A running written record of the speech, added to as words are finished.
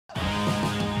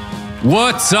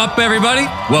What's up, everybody?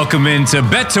 Welcome into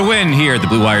Bet to Win here at the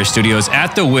Blue Wire Studios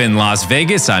at the Wynn Las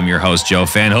Vegas. I'm your host, Joe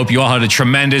Fan. Hope you all had a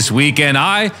tremendous weekend.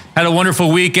 I had a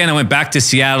wonderful weekend. I went back to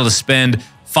Seattle to spend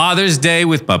Father's Day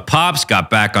with my pops. Got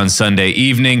back on Sunday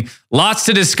evening. Lots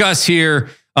to discuss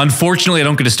here. Unfortunately, I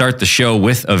don't get to start the show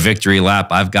with a victory lap.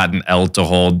 I've got an L to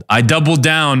hold. I doubled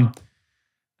down.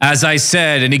 As I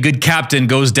said, any good captain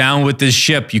goes down with this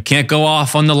ship. You can't go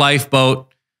off on the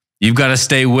lifeboat. You've got to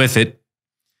stay with it.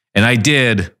 And I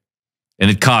did,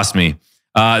 and it cost me.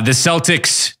 The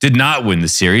Celtics did not win the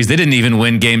series. They didn't even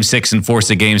win Game 6 and force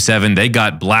a Game 7. They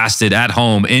got blasted at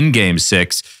home in Game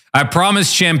 6. I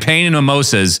promised champagne and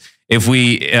mimosas if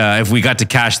we got to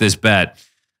cash this bet.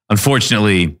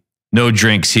 Unfortunately, no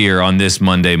drinks here on this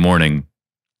Monday morning.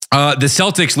 The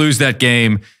Celtics lose that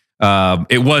game.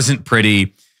 It wasn't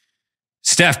pretty.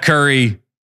 Steph Curry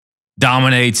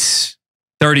dominates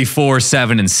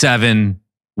 34-7-7.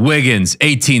 Wiggins,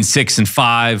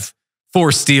 18-6-5,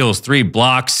 4 steals, 3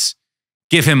 blocks.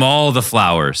 Give him all the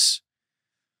flowers.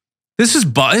 This is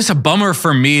a bummer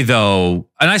for me, though,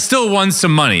 and I still won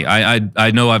some money.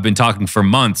 I know I've been talking for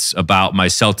months about my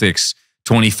Celtics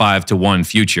 25-1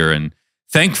 future, and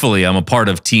thankfully I'm a part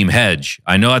of Team Hedge.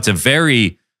 I know it's a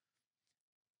very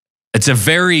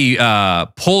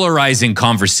polarizing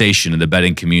conversation in the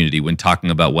betting community when talking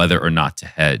about whether or not to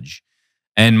hedge.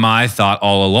 And my thought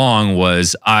all along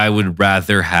was I would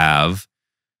rather have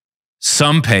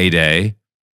some payday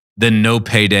than no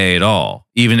payday at all.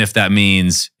 Even if that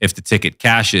means if the ticket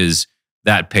cashes,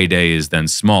 that payday is then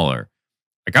smaller.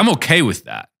 Like, I'm okay with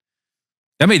that.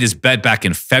 I made this bet back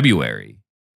in February.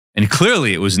 And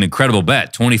clearly it was an incredible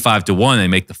bet. 25-1, they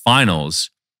make the finals.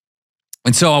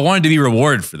 And so I wanted to be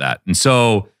rewarded for that. And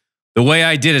so the way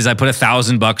I did is I put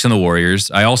 $1,000 on the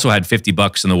Warriors. I also had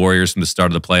 $50 on the Warriors from the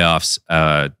start of the playoffs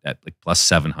at like plus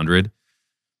 700.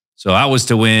 So that was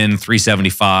to win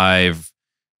 375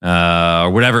 or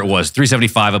whatever it was,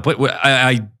 375.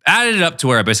 I added it up to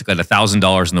where I basically had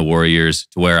 $1,000 in the Warriors,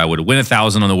 to where I would win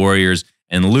 1,000 on the Warriors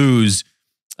and lose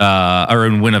or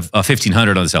win a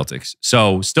 1,500 on the Celtics.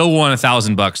 So still won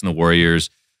 $1,000 in the Warriors,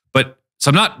 but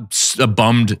so I'm not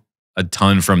bummed a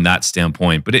ton from that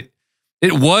standpoint. But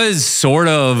it was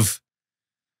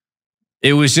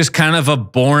just kind of a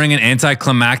boring and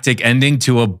anticlimactic ending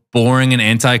to a boring and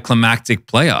anticlimactic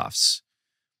playoffs.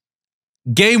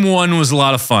 Game 1 was a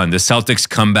lot of fun. The Celtics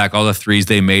come back, all the threes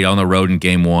they made on the road in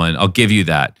Game 1. I'll give you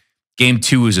that. Game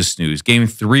 2 was a snooze. Game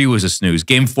 3 was a snooze.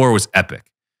 Game 4 was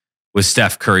epic, with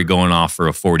Steph Curry going off for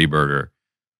a 40-burger.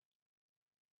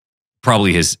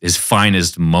 Probably his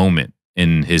finest moment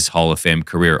in his Hall of Fame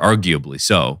career, arguably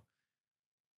so.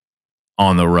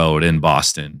 On the road in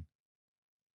Boston,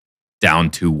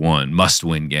 down 2-1,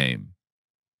 must-win game.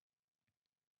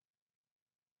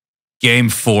 Game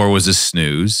 4 was a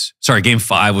snooze. Sorry, Game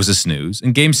 5 was a snooze,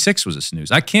 and Game 6 was a snooze.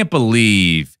 I can't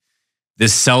believe the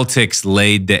Celtics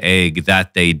laid the egg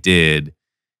that they did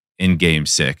in Game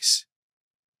 6.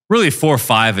 Really 4,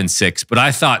 5, and 6, but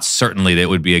I thought certainly that it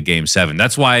would be a Game 7.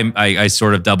 That's why I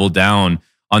sort of doubled down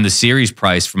on the series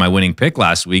price for my winning pick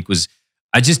last week. Was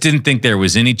I just didn't think there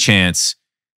was any chance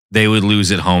they would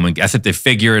lose at home. And I thought they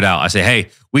figure it out. I say, hey,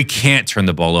 we can't turn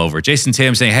the ball over. Jason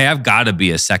Tatum saying, hey, I've got to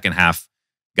be a second half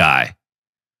guy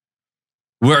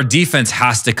where our defense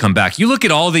has to come back. You look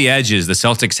at all the edges the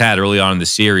Celtics had early on in the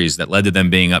series that led to them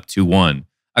being up 2-1.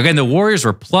 Again, the Warriors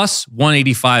were plus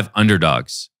 185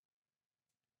 underdogs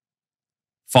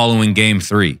following Game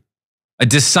 3. A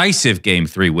decisive Game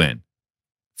 3 win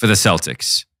for the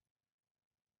Celtics.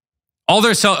 All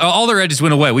their edges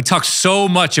went away. We talked so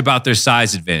much about their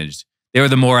size advantage. They were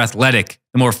the more athletic,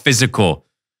 the more physical,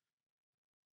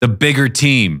 the bigger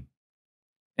team.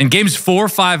 In Games 4,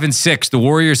 5, and 6, the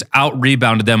Warriors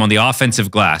out-rebounded them on the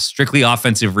offensive glass, strictly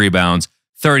offensive rebounds,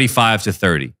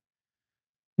 35-30.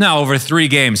 Now, over 3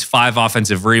 games, 5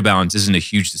 offensive rebounds isn't a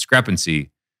huge discrepancy.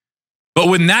 But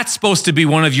when that's supposed to be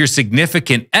one of your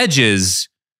significant edges,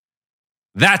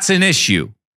 that's an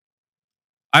issue.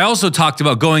 I also talked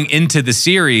about going into the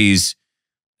series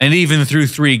and even through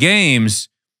 3 games,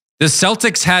 the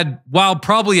Celtics had, while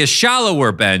probably a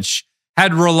shallower bench,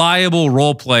 had reliable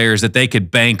role players that they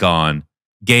could bank on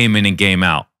game in and game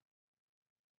out.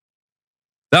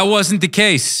 That wasn't the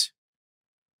case.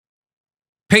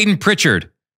 Peyton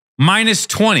Pritchard, minus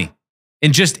 20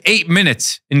 in just 8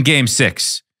 minutes in Game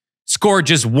 6. Scored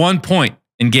just 1 point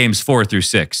in Games 4 through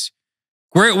 6.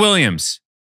 Grant Williams,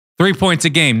 3 points a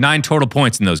game, 9 total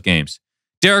points in those games.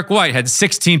 Derek White had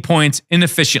 16 points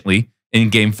inefficiently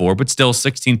in Game 4, but still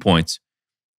 16 points.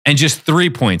 And just 3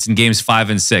 points in Games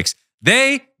 5 and 6.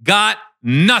 They got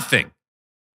nothing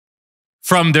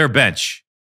from their bench.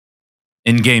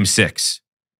 in game 6.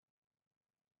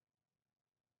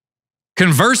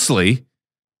 Conversely,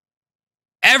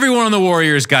 everyone on the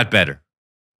Warriors got better.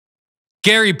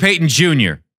 Gary Payton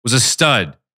Jr. was a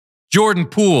stud. Jordan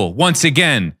Poole, once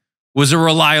again, was a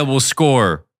reliable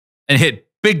scorer and hit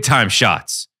big-time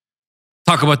shots.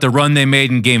 Talk about the run they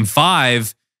made in game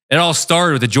 5. It all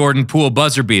started with a Jordan Poole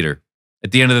buzzer beater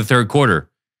at the end of the third quarter.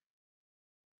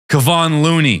 Kevon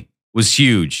Looney was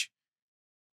huge.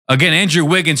 Again, Andrew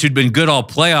Wiggins, who'd been good all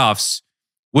playoffs,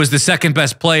 was the second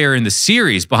best player in the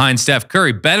series behind Steph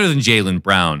Curry, better than Jaylen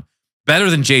Brown, better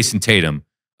than Jason Tatum.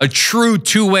 A true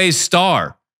two-way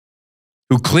star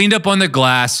who cleaned up on the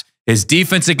glass. His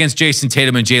defense against Jason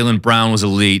Tatum and Jaylen Brown was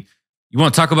elite. You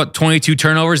want to talk about 22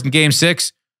 turnovers in game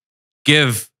 6?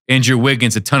 Give Andrew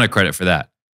Wiggins a ton of credit for that.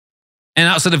 And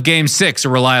outside of game 6, a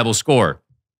reliable scorer.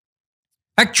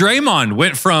 Heck, Draymond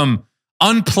went from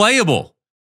unplayable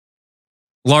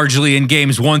largely in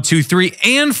games 1, 2, 3,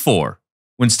 and 4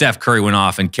 when Steph Curry went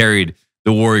off and carried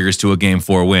the Warriors to a game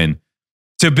 4 win,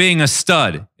 to being a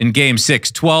stud in game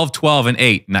 6, 12, 12, and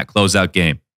 8 in that closeout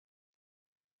game.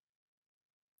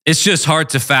 It's just hard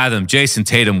to fathom Jason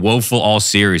Tatum woeful all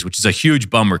series, which is a huge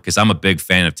bummer because I'm a big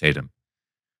fan of Tatum.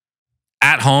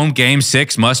 At home, game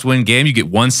 6, must-win game. You get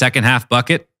 1 second half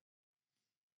bucket.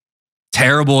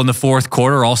 Terrible in the fourth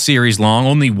quarter all series long.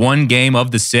 Only one game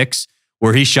of the 6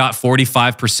 where he shot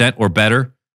 45% or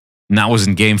better. And that was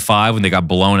in game 5 when they got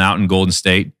blown out in Golden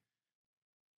State.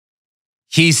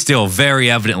 He's still very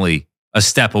evidently a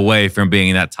step away from being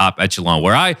in that top echelon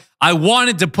where I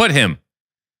wanted to put him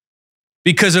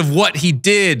because of what he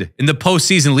did in the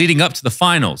postseason leading up to the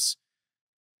finals.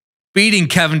 Beating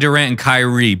Kevin Durant and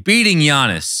Kyrie, beating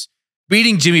Giannis,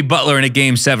 beating Jimmy Butler in a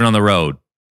game 7 on the road.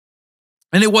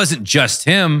 And it wasn't just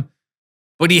him,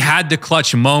 but he had the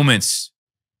clutch moments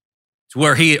to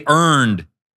where he earned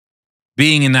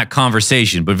being in that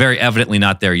conversation, but very evidently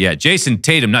not there yet.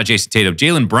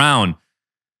 Jaylen Brown,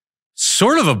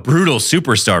 sort of a brutal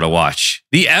superstar to watch.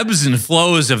 The ebbs and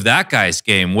flows of that guy's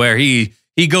game where he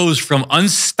goes from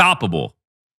unstoppable,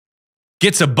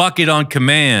 gets a bucket on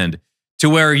command, to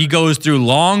where he goes through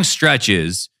long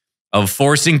stretches of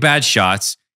forcing bad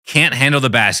shots, can't handle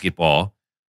the basketball,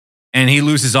 and he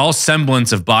loses all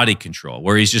semblance of body control,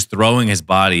 where he's just throwing his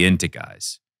body into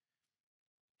guys.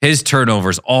 His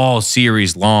turnovers all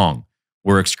series long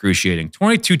were excruciating.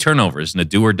 22 turnovers in a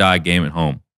do-or-die game at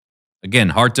home. Again,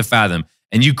 hard to fathom.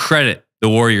 And you credit the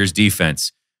Warriors'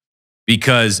 defense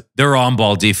because their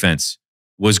on-ball defense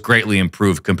was greatly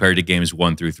improved compared to games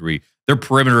 1 through 3. Their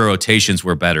perimeter rotations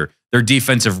were better. Their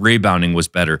defensive rebounding was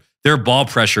better. Their ball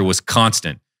pressure was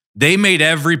constant. They made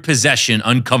every possession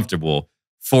uncomfortable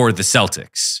for the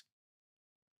Celtics.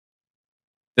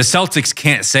 The Celtics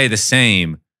can't say the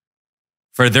same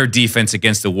for their defense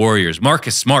against the Warriors.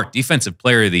 Marcus Smart, Defensive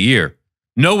Player of the Year,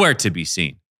 nowhere to be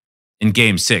seen in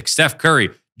Game 6. Steph Curry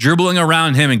dribbling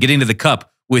around him and getting to the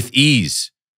cup with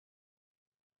ease.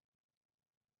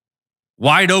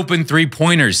 Wide open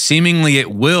three-pointers, seemingly at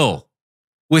will,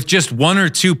 with just 1 or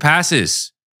 2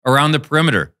 passes around the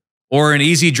perimeter or an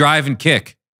easy drive and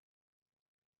kick.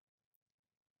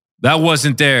 That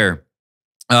wasn't there.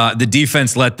 The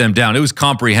defense let them down. It was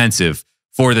comprehensive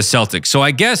for the Celtics. So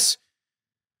I guess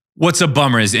what's a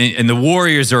bummer is, and the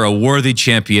Warriors are a worthy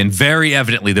champion, very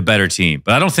evidently the better team.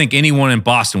 But I don't think anyone in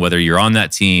Boston, whether you're on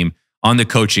that team, on the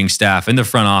coaching staff, in the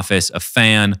front office, a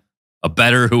fan, a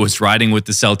bettor who was riding with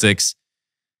the Celtics,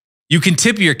 you can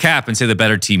tip your cap and say the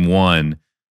better team won.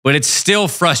 But it's still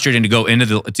frustrating to go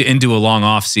into a long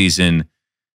offseason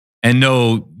and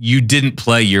know you didn't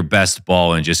play your best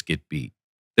ball and just get beat.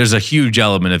 There's a huge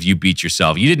element of you beat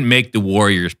yourself. You didn't make the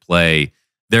Warriors play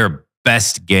their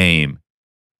best game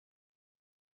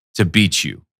to beat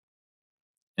you.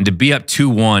 And to be up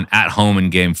 2-1 at home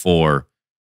in Game 4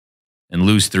 and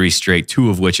lose 3 straight, 2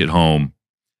 of which at home,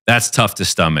 that's tough to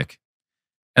stomach.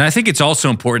 And I think it's also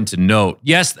important to note,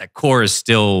 yes, that core is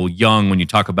still young when you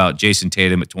talk about Jason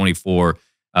Tatum at 24,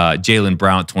 Jaylen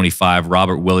Brown at 25,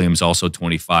 Robert Williams also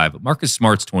 25, but Marcus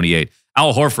Smart's 28.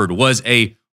 Al Horford was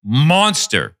a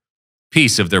monster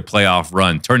piece of their playoff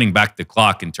run, turning back the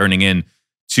clock and turning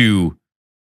into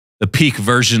the peak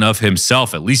version of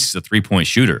himself, at least as a three-point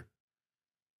shooter.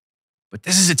 But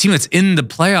this is a team that's in the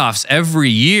playoffs every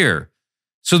year.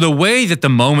 So the way that the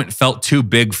moment felt too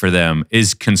big for them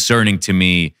is concerning to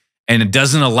me, and it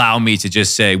doesn't allow me to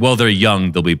just say, well, they're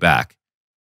young, they'll be back.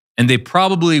 And they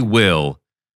probably will,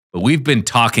 but we've been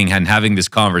talking and having this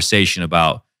conversation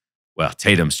about, well,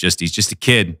 Tatum's he's just a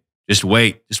kid. Just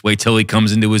wait till he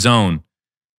comes into his own.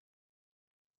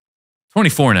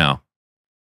 24 now.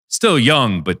 Still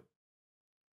young, but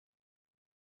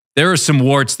there are some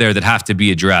warts there that have to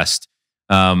be addressed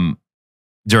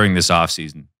during this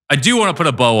offseason. I do want to put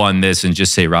a bow on this and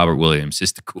just say Robert Williams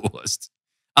is the coolest.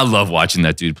 I love watching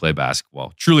that dude play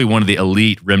basketball. Truly one of the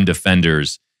elite rim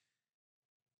defenders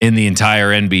in the entire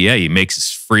NBA. He makes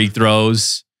his free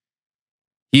throws.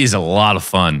 He is a lot of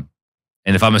fun.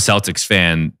 And if I'm a Celtics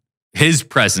fan, his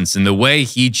presence and the way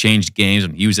he changed games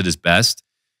when he was at his best,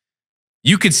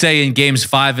 you could say in games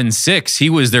 5 and 6, he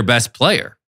was their best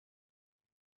player.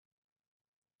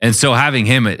 And so having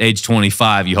him at age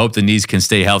 25, you hope the knees can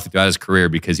stay healthy throughout his career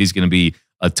because he's going to be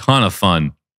a ton of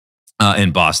fun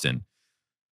in Boston.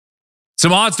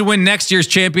 Some odds to win next year's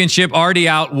championship already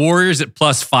out. Warriors at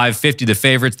plus 550, the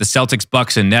favorites. The Celtics,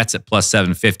 Bucks, and Nets at plus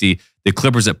 750. The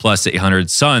Clippers at plus 800.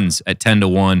 Suns at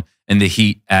 10-1. And the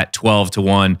Heat at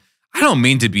 12-1. I don't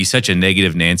mean to be such a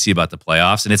negative Nancy about the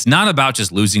playoffs. And it's not about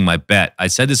just losing my bet. I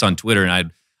said this on Twitter, and I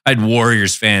had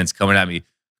Warriors fans coming at me,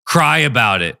 cry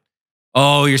about it.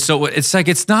 Oh, you're so... It's like,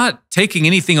 it's not taking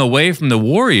anything away from the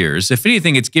Warriors. If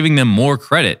anything, it's giving them more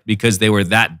credit because they were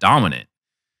that dominant.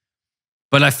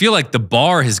 But I feel like the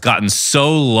bar has gotten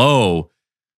so low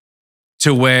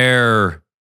to where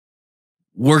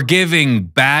we're giving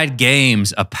bad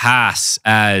games a pass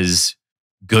as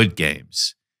good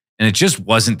games. And it just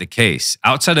wasn't the case.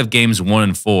 Outside of games 1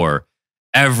 and 4,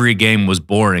 every game was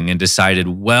boring and decided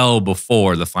well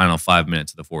before the final 5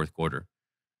 minutes of the fourth quarter.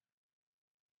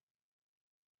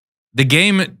 The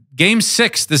game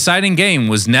 6, the deciding game,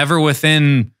 was never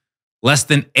within less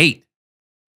than 8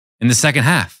 in the second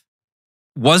half.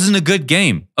 Wasn't a good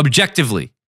game,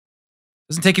 objectively.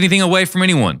 Doesn't take anything away from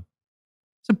anyone.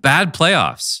 It's a bad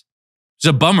playoffs. It's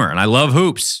a bummer, and I love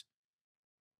hoops.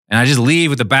 And I just leave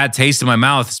with a bad taste in my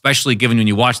mouth, especially given when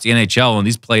you watch the NHL, and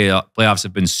these playoffs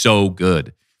have been so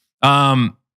good.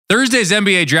 Thursday's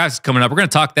NBA draft is coming up. We're going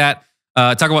to talk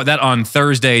about that on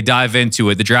Thursday, dive into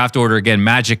it. The draft order, again,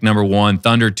 Magic number 1,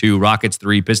 Thunder 2, Rockets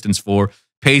 3, Pistons 4,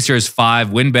 Pacers 5,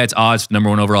 WynnBET's odds for number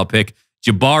 1 overall pick.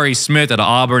 Jabari Smith out of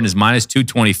Auburn is minus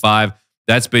 225.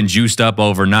 That's been juiced up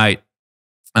overnight.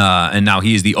 And now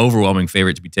he is the overwhelming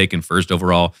favorite to be taken first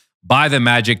overall by the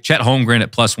Magic. Chet Holmgren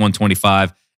at plus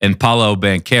 125 and Paolo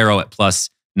Banchero at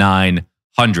plus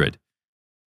 900.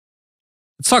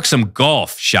 Let's talk some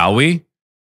golf, shall we?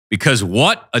 Because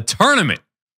what a tournament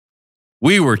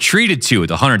we were treated to at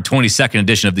the 122nd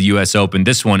edition of the U.S. Open.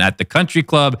 This one at the Country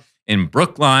Club in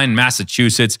Brookline,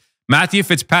 Massachusetts. Matthew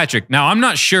Fitzpatrick. Now, I'm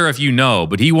not sure if you know,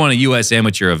 but he won a U.S.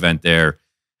 amateur event there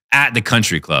at the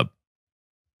Country Club.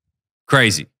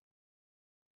 Crazy.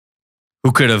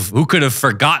 Who could have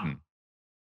forgotten?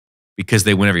 Because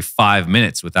they win every 5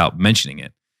 minutes without mentioning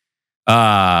it.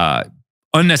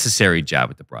 Unnecessary jab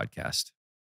at the broadcast.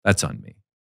 That's on me.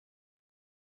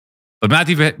 But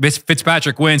Matthew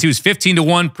Fitzpatrick wins. He was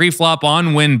 15-1 pre-flop on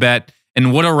WynnBET.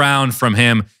 And what a round from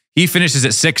him. He finishes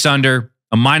at 6 under,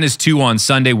 a -2 on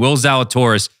Sunday. Will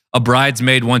Zalatoris, a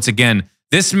bridesmaid once again.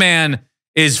 This man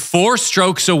is 4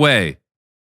 strokes away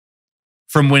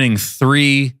from winning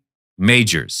 3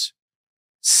 majors.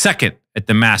 Second at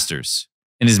the Masters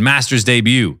in his Masters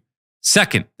debut.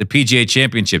 Second, the PGA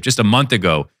Championship just a month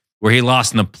ago, where he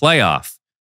lost in the playoff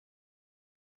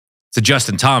to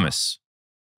Justin Thomas.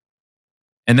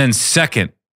 And then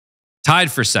second,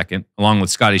 tied for second, along with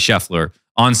Scottie Scheffler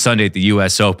on Sunday at the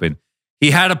U.S. Open.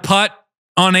 He had a putt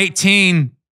on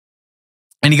 18,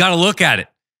 and you got to look at it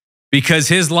because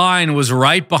his line was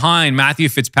right behind Matthew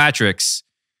Fitzpatrick's,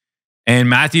 and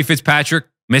Matthew Fitzpatrick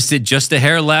missed it just a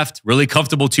hair left. Really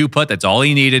comfortable 2-putt. That's all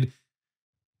he needed.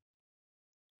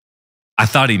 I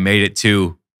thought he made it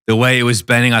too. The way it was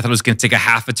bending, I thought it was going to take a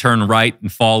half a turn right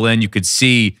and fall in. You could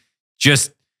see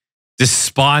just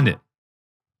despondent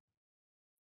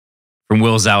from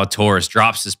Will Zalatoris.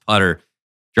 Drops his putter,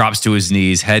 drops to his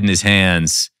knees, head in his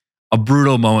hands. A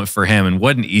brutal moment for him, and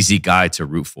what an easy guy to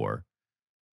root for.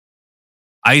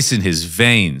 Ice in his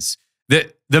veins.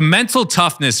 The mental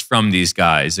toughness from these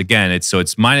guys, again, it's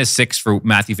 -6 for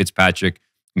Matthew Fitzpatrick.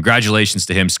 Congratulations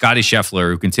to him. Scottie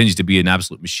Scheffler, who continues to be an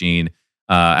absolute machine,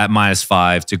 at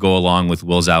 -5 to go along with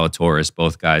Will Zalatoris.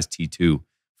 Both guys T2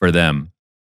 for them.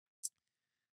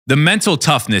 The mental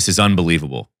toughness is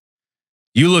unbelievable.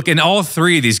 You look in all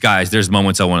 3 of these guys, there's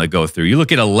moments I want to go through. You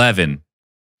look at 11,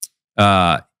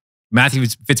 Matthew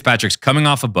Fitzpatrick's coming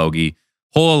off a bogey.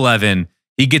 Hole 11,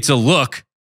 he gets a look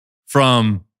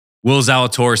from Will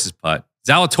Zalatoris' putt.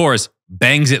 Zalatoris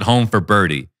bangs it home for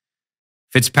birdie.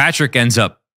 Fitzpatrick ends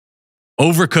up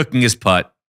overcooking his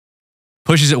putt,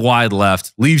 pushes it wide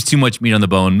left, leaves too much meat on the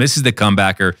bone, misses the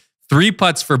comebacker. 3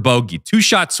 putts for bogey,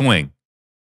 2-shot swing.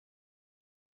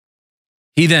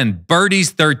 He then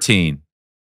birdies 13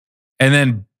 and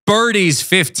then birdies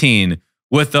 15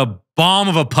 with a bomb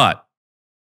of a putt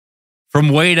from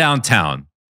way downtown.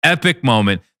 Epic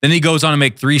moment. Then he goes on to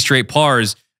make 3 straight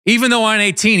pars. Even though on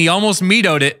 18, he almost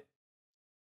mitoed it.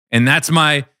 And that's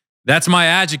my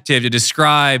adjective to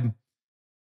describe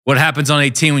what happens on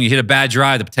 18 when you hit a bad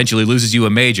drive that potentially loses you a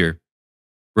major.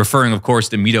 Referring, of course,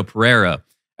 to Mito Pereira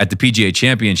at the PGA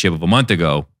Championship of a month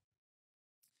ago.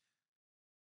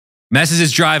 Messes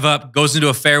his drive up, goes into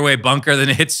a fairway bunker, then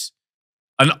hits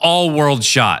an all-world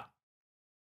shot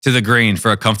to the green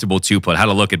for a comfortable 2-putt. How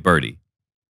to look at birdie.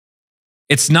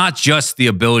 It's not just the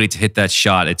ability to hit that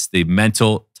shot. It's the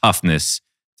mental toughness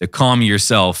to calm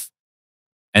yourself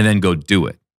and then go do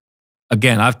it.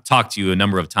 Again, I've talked to you a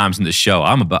number of times in the show.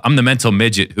 I'm the mental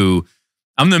midget who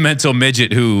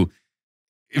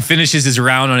finishes his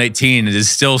round on 18 and is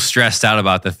still stressed out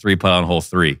about the 3-putt on hole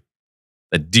 3.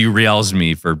 That derails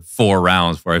me for 4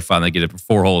 rounds before I finally get it, for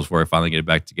 4 holes before I finally get it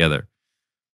back together.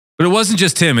 But it wasn't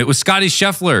just him. It was Scotty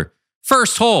Scheffler.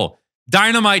 First hole,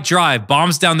 dynamite drive,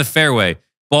 bombs down the fairway,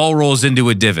 ball rolls into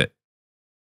a divot.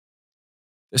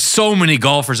 So many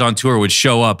golfers on tour would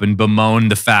show up and bemoan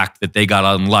the fact that they got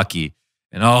unlucky.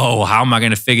 And, how am I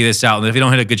going to figure this out? And if you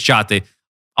don't hit a good shot, they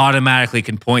automatically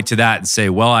can point to that and say,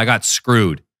 well, I got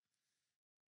screwed.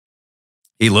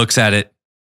 He looks at it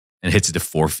and hits it to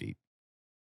 4 feet.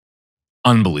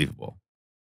 Unbelievable.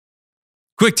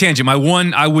 Quick tangent.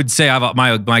 I would say about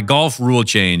my golf rule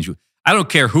change. I don't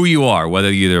care who you are,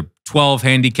 whether you're 12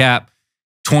 handicap,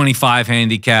 25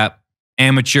 handicap,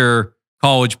 amateur,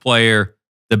 college player,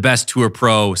 the best tour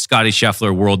pro, Scotty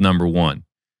Scheffler, world number 1.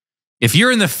 If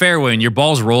you're in the fairway and your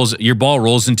ball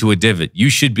rolls into a divot, you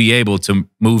should be able to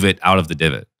move it out of the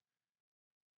divot.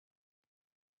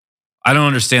 I don't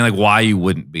understand why you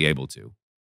wouldn't be able to.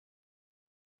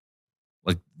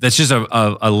 That's just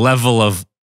a level of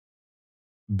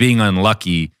being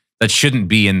unlucky that shouldn't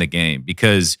be in the game,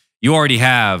 because you already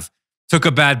took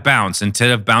a bad bounce,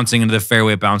 instead of bouncing into the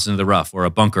fairway, bounce into the rough or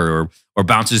a bunker or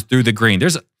bounces through the green.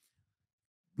 There's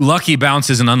lucky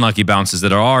bounces and unlucky bounces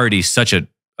that are already such an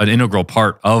integral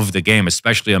part of the game,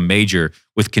 especially a major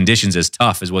with conditions as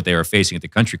tough as what they are facing at the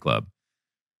country club.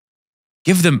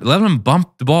 Let them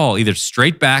bump the ball either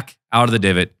straight back out of the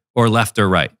divot or left or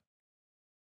right.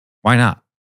 Why not?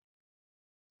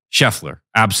 Scheffler,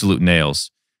 absolute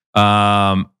nails.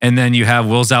 And then you have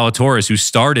Will Zalatoris, who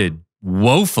started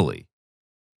woefully.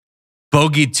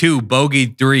 Bogey 2, bogey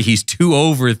 3. He's 2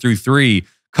 over through 3.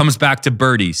 Comes back to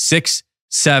birdie 6,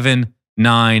 7,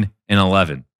 9, and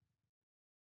 11.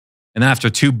 And then after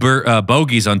 2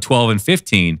 bogeys on 12 and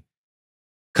 15,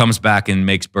 comes back and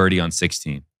makes birdie on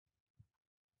 16.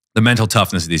 The mental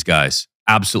toughness of these guys,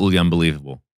 absolutely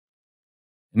unbelievable.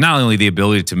 Not only the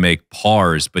ability to make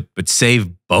pars, but save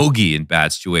bogey in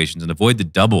bad situations and avoid the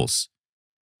doubles.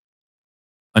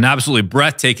 An absolutely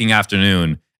breathtaking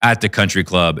afternoon at the country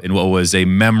club in what was a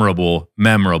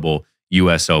memorable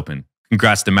U.S. Open.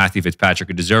 Congrats to Matthew Fitzpatrick,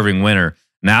 a deserving winner,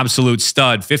 an absolute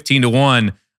stud,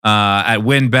 15-1 at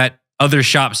WynnBET. Other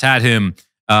shops had him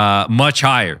much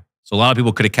higher, so a lot of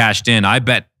people could have cashed in. I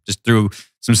bet just threw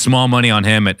some small money on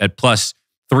him at plus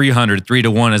 300,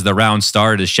 3-1 as the round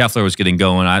started, as Scheffler was getting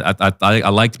going. I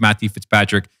liked Matthew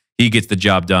Fitzpatrick. He gets the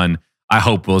job done. I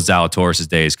hope Will Zalatoris'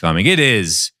 day is coming. It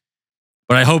is,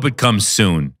 but I hope it comes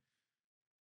soon,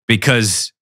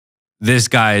 because this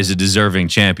guy is a deserving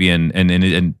champion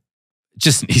and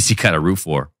just an easy kind of root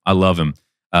for. I love him.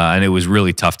 And it was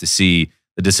really tough to see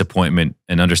the disappointment,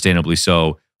 and understandably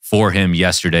so, for him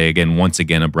yesterday. Again, once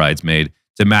again, a bridesmaid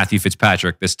to Matthew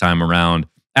Fitzpatrick this time around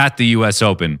at the U.S.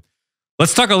 Open.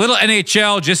 Let's talk a little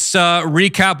NHL. Just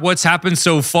recap what's happened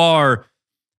so far.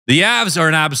 The Avs are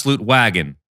an absolute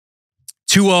wagon.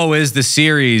 2-0 is the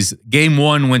series. Game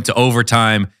 1 went to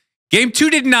overtime. Game 2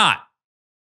 did not.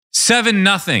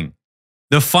 7-0,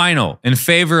 the final in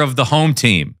favor of the home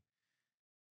team.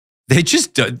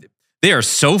 They are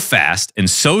so fast and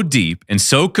so deep and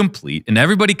so complete, and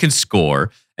everybody can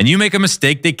score. And you make a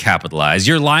mistake, they capitalize.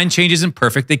 Your line change isn't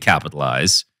perfect, they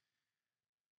capitalize.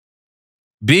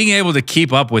 Being able to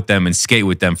keep up with them and skate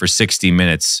with them for 60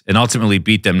 minutes and ultimately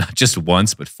beat them not just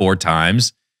once, but 4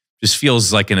 times just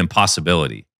feels like an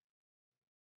impossibility.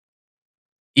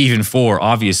 Even for,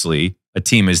 obviously, a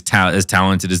team as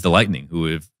talented as the Lightning,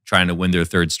 who are trying to win their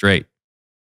 3rd straight.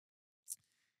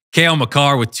 Cale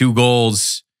Makar with 2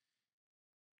 goals.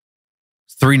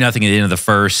 3-0 at the end of the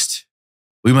first.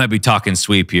 We might be talking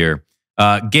sweep here.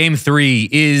 Game 3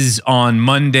 is on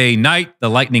Monday night. The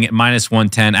Lightning at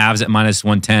 -110, Avs at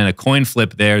 -110. A coin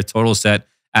flip there. Total set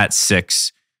at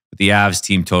 6. With the Avs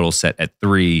team total set at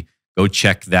 3. Go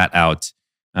check that out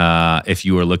if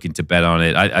you are looking to bet on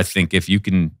it. I think if you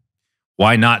can,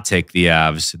 why not take the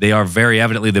Avs? They are very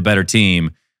evidently the better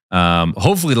team.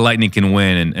 Hopefully the Lightning can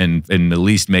win and at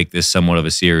least make this somewhat of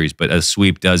a series, but a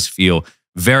sweep does feel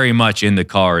very much in the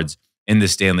cards in the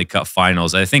Stanley Cup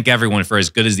Finals. I think everyone, for as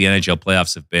good as the NHL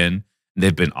playoffs have been,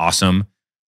 they've been awesome.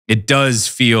 It does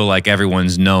feel like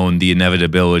everyone's known the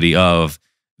inevitability of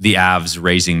the Avs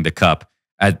raising the cup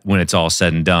when it's all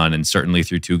said and done, and certainly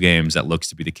through 2 games, that looks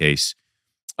to be the case.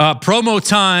 Promo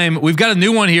time. We've got a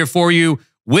new one here for you.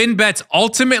 WynnBET's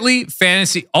ultimate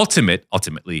fantasy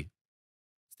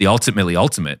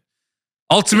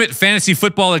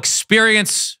football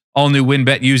experience. All new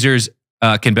WynnBET users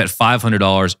can bet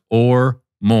 $500 or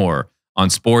more on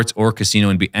sports or casino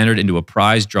and be entered into a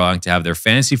prize drawing to have their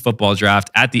fantasy football draft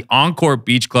at the Encore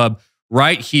Beach Club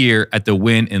right here at the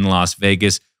Wynn in Las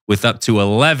Vegas with up to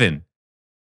 11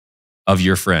 of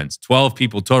your friends. 12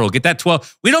 people total. Get that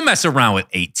 12. We don't mess around with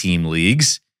 8-team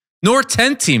leagues, nor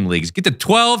 10-team leagues. Get the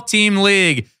 12-team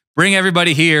league. Bring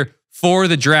everybody here for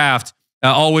the draft.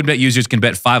 All WynnBET users can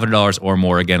bet $500 or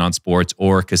more again on sports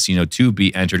or casino to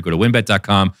be entered. Go to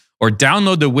WynnBET.com or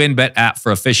download the WynnBET app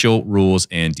for official rules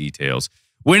and details.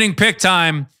 Winning pick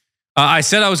time. I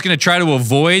said I was going to try to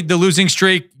avoid the losing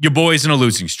streak. Your boy's in a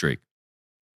losing streak.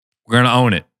 We're going to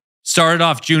own it. Started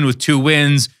off June with 2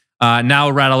 wins.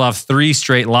 Now rattle off 3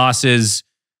 straight losses.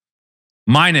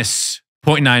 Minus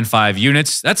 0.95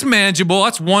 units. That's manageable.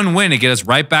 That's 1 win to get us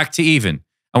right back to even.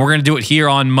 And we're going to do it here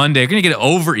on Monday. We're going to get it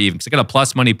over even because I got a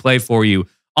plus money play for you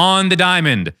on the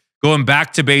diamond. Going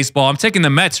back to baseball. I'm taking the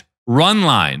Mets run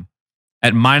line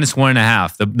at minus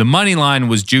 1.5. The money line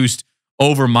was juiced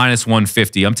over minus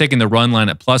 150. I'm taking the run line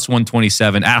at plus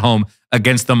 127 at home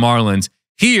against the Marlins.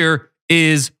 Here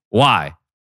is why.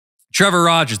 Trevor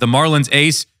Rogers, the Marlins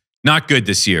ace, not good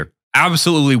this year.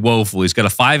 Absolutely woeful. He's got a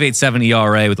 5.87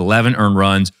 ERA with 11 earned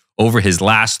runs over his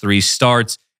last 3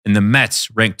 starts. And the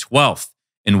Mets ranked 12th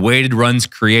in weighted runs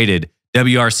created,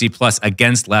 WRC plus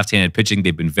against left-handed pitching.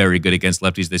 They've been very good against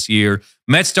lefties this year.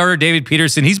 Mets starter David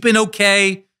Peterson, he's been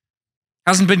okay.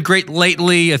 Hasn't been great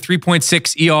lately. A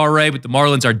 3.6 ERA, but the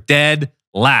Marlins are dead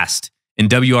last in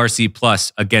WRC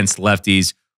plus against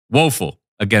lefties. Woeful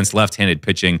against left-handed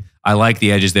pitching. I like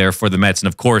the edges there for the Mets. And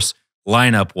of course,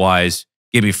 lineup-wise,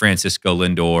 give me Francisco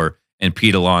Lindor and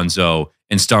Pete Alonso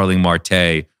and Starling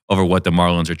Marte over what the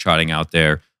Marlins are trotting out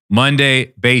there.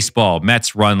 Monday, baseball,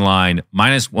 Mets run line,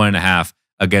 minus 1.5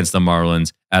 against the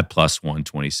Marlins at plus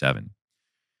 127.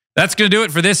 That's going to do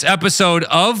it for this episode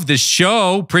of the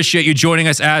show. Appreciate you joining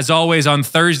us as always on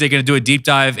Thursday. Going to do a deep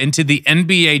dive into the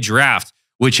NBA draft,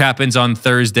 which happens on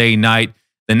Thursday night.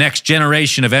 The next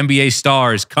generation of NBA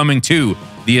stars coming to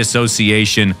the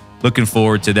association. Looking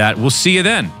forward to that. We'll see you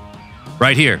then,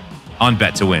 right here on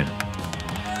Bet to Win.